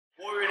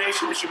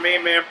Nation, it's your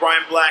main man,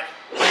 Brian Black,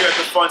 here at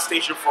the Fun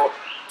Station for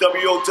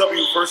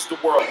W.O.W versus the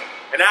World.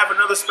 And I have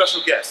another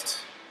special guest.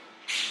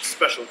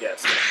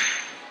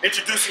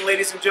 Introducing,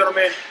 ladies and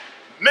gentlemen,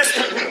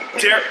 Mr.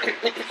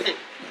 Darius.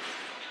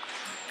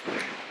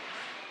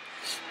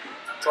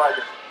 Try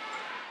it.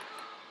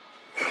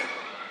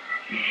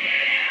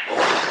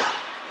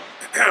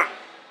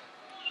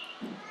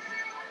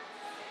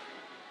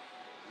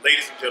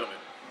 Ladies and gentlemen,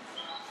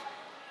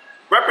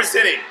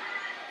 representing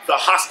the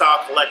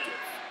hostile collective,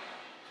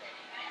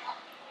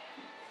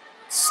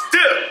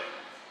 still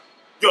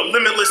your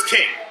limitless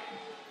king,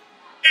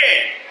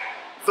 and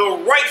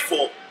the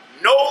rightful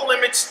no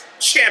limits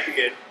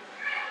champion,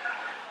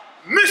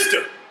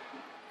 Mr.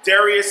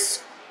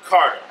 Darius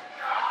Carter.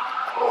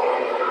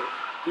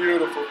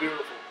 Beautiful,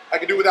 beautiful. I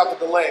can do without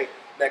the delay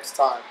next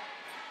time.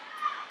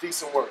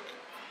 Decent work.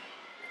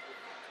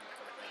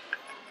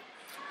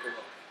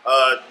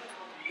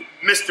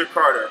 Mr.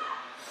 Carter,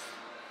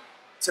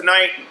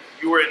 tonight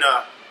you were in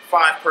a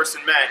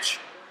 5-person match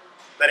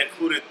that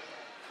included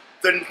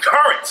the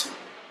current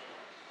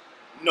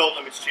No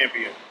Limits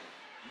champion,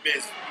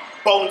 Ms.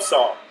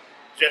 Bonesaw,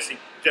 Jesse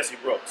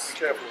Brooks. Be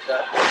careful with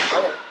that.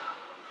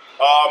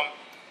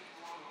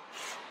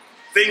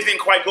 Things didn't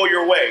quite go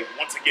your way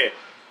once again.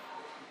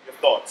 Your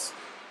thoughts?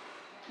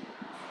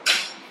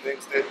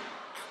 Things didn't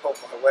go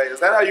my way. Is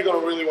that how you're going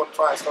to really want to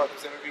try and start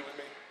this interview with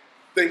me?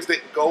 Things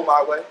didn't go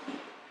my way?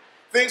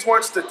 Things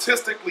weren't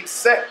statistically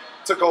set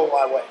to go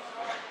my way.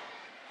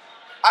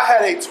 I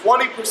had a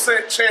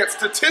 20% chance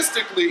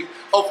statistically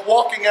of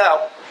walking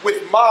out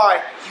with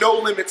my No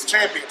Limits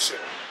championship.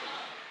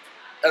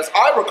 As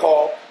I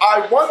recall,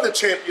 I won the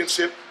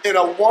championship in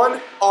a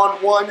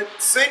one-on-one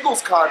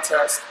singles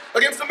contest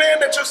against a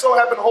man that just so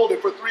happened to hold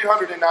it for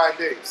 309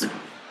 days.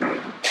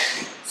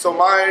 So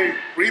my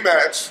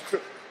rematch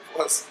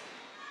was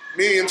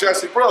me and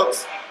Jesse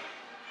Brooks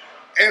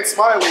and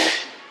Smiley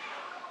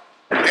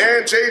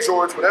and J.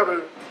 George,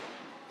 whatever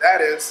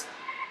that is.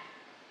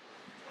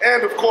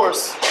 And of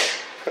course,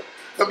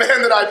 the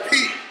man that I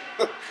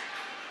beat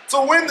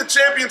to win the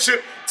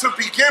championship to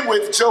begin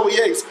with, Joey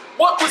Ace.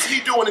 What was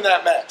he doing in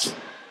that match?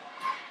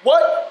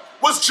 What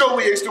was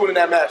Joey Ace doing in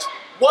that match?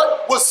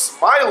 What was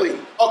Smiley,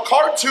 a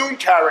cartoon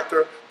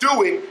character,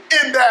 doing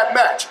in that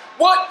match?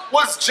 What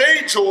was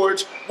J.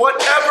 George,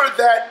 whatever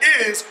that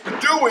is,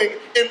 doing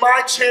in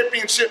my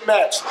championship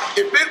match?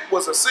 If it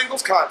was a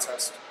singles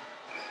contest,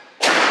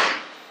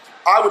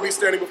 I would be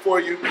standing before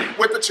you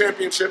with the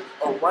championship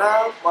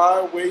around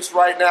my waist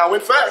right now. In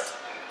fact,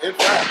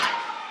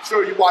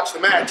 sure you watched the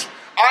match.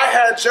 I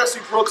had Jesse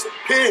Brooks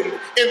pinned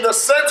in the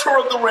center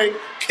of the ring,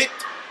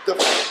 kicked the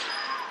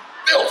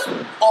filth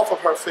off of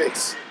her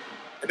face.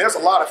 And there's a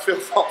lot of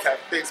filth on that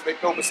face,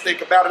 make no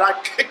mistake about it. I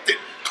kicked it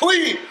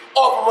clean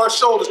off of her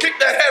shoulders, kicked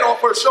that head off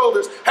her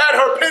shoulders, had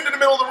her pinned in the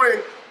middle of the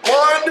ring.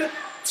 1,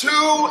 2,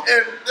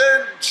 and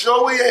then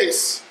Joey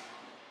Ace.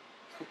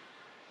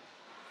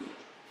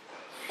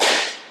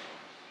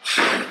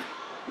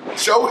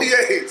 Joey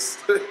Ace,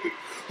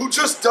 who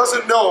just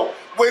doesn't know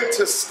when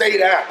to stay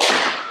down.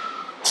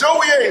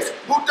 Joey Ace,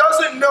 who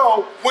doesn't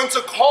know when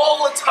to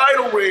call a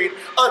title reign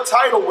a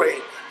title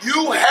reign.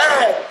 You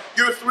had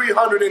your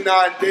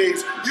 309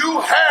 days.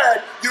 You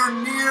had your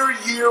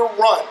near-year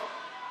run.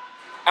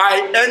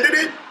 I ended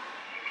it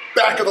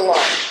back of the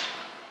line.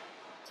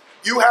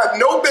 You had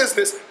no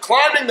business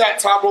climbing that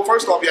top rope.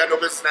 First off, you had no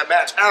business in that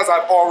match, as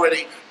I've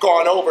already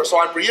gone over,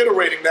 so I'm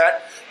reiterating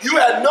that. You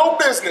had no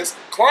business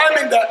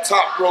climbing that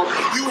top rope.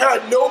 You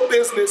had no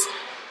business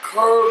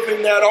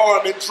curving that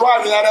arm and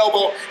driving that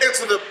elbow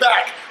into the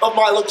back of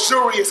my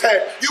luxurious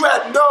head. You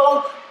had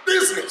no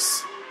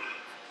business.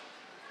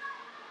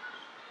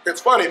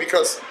 It's funny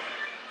because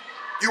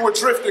you were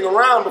drifting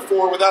around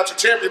before without your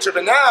championship,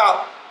 and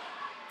now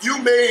you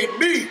made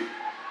me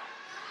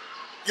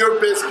your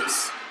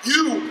business.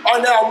 You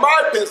are now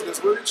my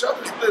business. We're each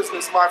other's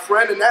business, my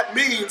friend, and that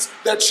means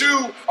that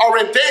you are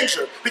in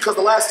danger because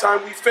the last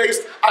time we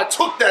faced, I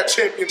took that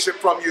championship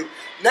from you.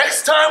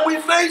 Next time we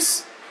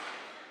face,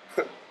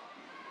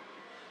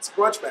 it's a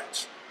grudge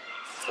match.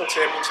 There's no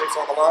championships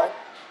on the line.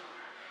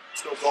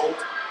 There's no gold.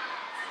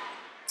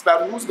 It's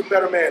about who's the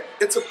better man.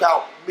 It's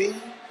about me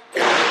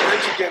getting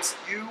revenge against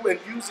you and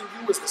using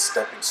you as the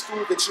stepping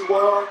stool that you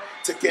are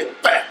to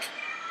get back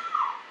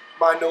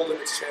my No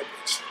Limits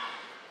championship.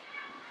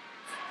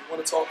 You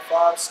want to talk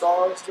 5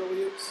 stars,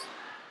 Joey Ace?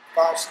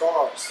 5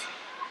 stars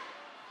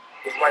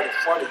is right in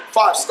front of you.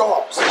 5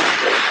 stars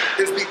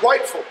is the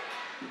rightful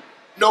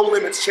No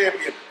Limits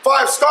champion.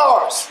 5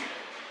 stars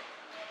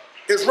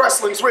is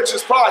wrestling's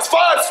richest prize.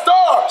 5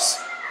 stars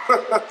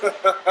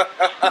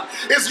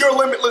is your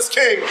limitless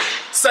king.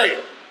 Say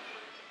it.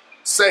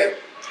 Say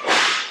it.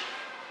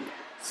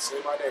 Say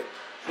my name.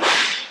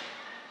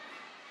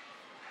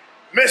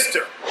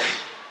 Mr.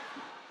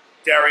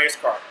 Darius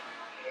Carter.